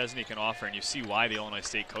Liam McChesney can offer, and you see why the Illinois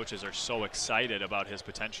State coaches are so excited about his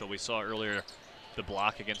potential. We saw earlier the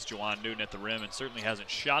block against Juwan Newton at the rim, and certainly hasn't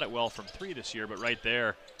shot it well from three this year, but right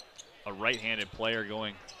there, a right-handed player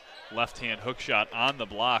going left-hand hook shot on the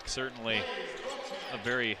block. Certainly a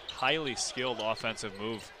very highly skilled offensive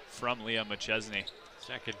move from Liam McChesney.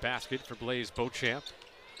 Second basket for Blaze Beauchamp,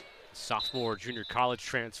 sophomore junior college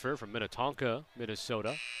transfer from Minnetonka,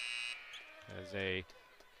 Minnesota. As a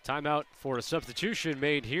timeout for a substitution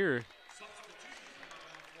made here.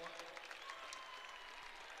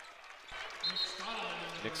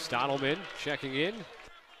 Nick Stottleman checking in.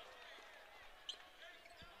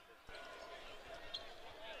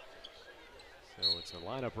 So it's a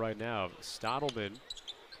lineup right now of Stottleman,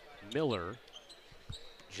 Miller,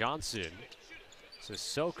 Johnson,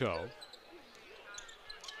 Sissoko,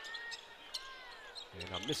 and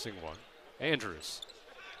I'm missing one, Andrews.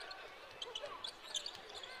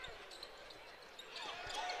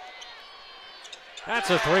 That's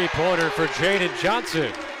a three-pointer for Jaden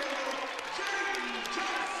Johnson.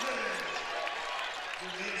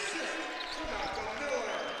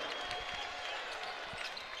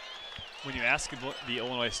 When you ask the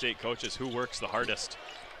Illinois State coaches who works the hardest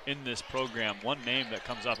in this program, one name that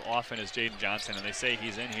comes up often is Jaden Johnson, and they say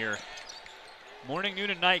he's in here morning,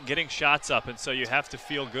 noon, and night getting shots up, and so you have to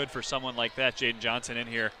feel good for someone like that, Jaden Johnson in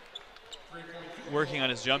here working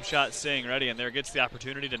on his jump shot, staying ready, and there gets the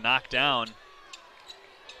opportunity to knock down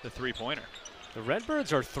the three-pointer. The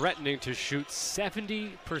Redbirds are threatening to shoot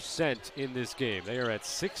 70% in this game. They are at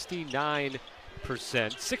 69%,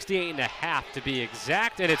 68.5 to be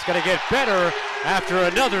exact, and it's going to get better after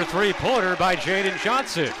another three-pointer by Jaden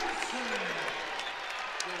Johnson.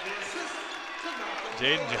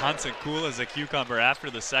 Jaden Johnson cool as a cucumber after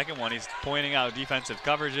the second one. He's pointing out defensive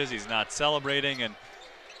coverages. He's not celebrating, and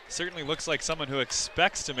certainly looks like someone who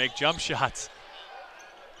expects to make jump shots.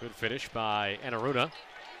 Good finish by Enaruna.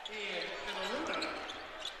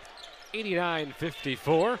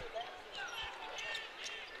 89-54.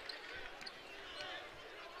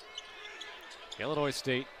 Illinois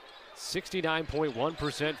State,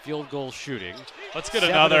 69.1% field goal shooting. Let's get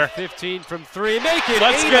another. 15 from three. Make it.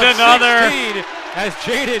 Let's get another. 16 as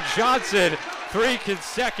Jaden Johnson, 3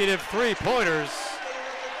 consecutive three-pointers.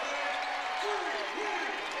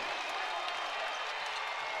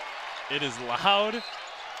 It is loud.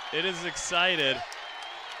 It is excited.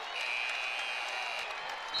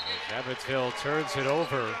 As Evansville turns it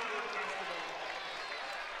over.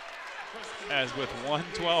 As with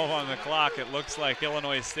 1:12 on the clock, it looks like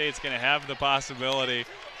Illinois State's going to have the possibility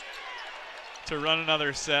to run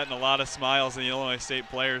another set, and a lot of smiles in the Illinois State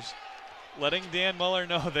players, letting Dan Muller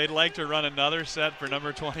know they'd like to run another set for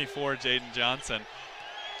number 24, Jaden Johnson.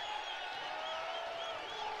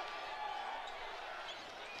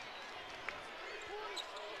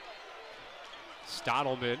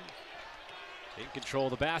 Stottleman in control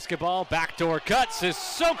of the basketball. Backdoor cut.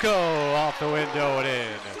 Sissoko off the window and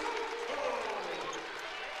in.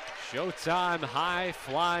 Showtime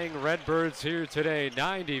high-flying Redbirds here today,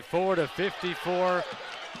 94-54.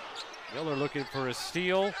 Miller looking for a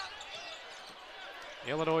steal.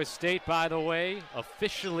 Illinois State, by the way,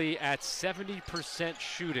 officially at 70%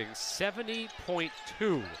 shooting,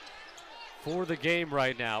 70.2 for the game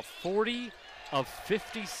right now, 40 of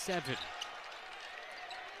 57.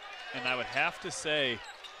 And I would have to say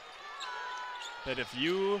that if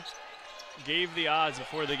you gave the odds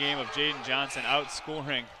before the game of Jaden Johnson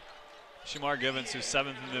outscoring Shamar Givens, who's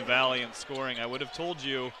 7th in the Valley in scoring, I would have told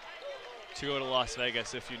you to go to Las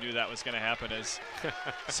Vegas if you knew that was going to happen is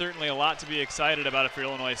certainly a lot to be excited about for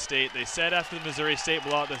Illinois State. They said after the Missouri State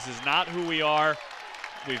blowout, this is not who we are.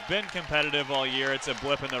 We've been competitive all year. It's a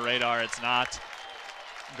blip in the radar. It's not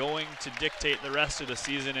going to dictate the rest of the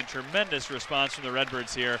season. And tremendous response from the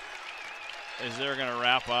Redbirds here as they're going to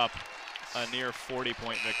wrap up a near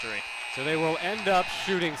 40-point victory. So they will end up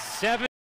shooting 7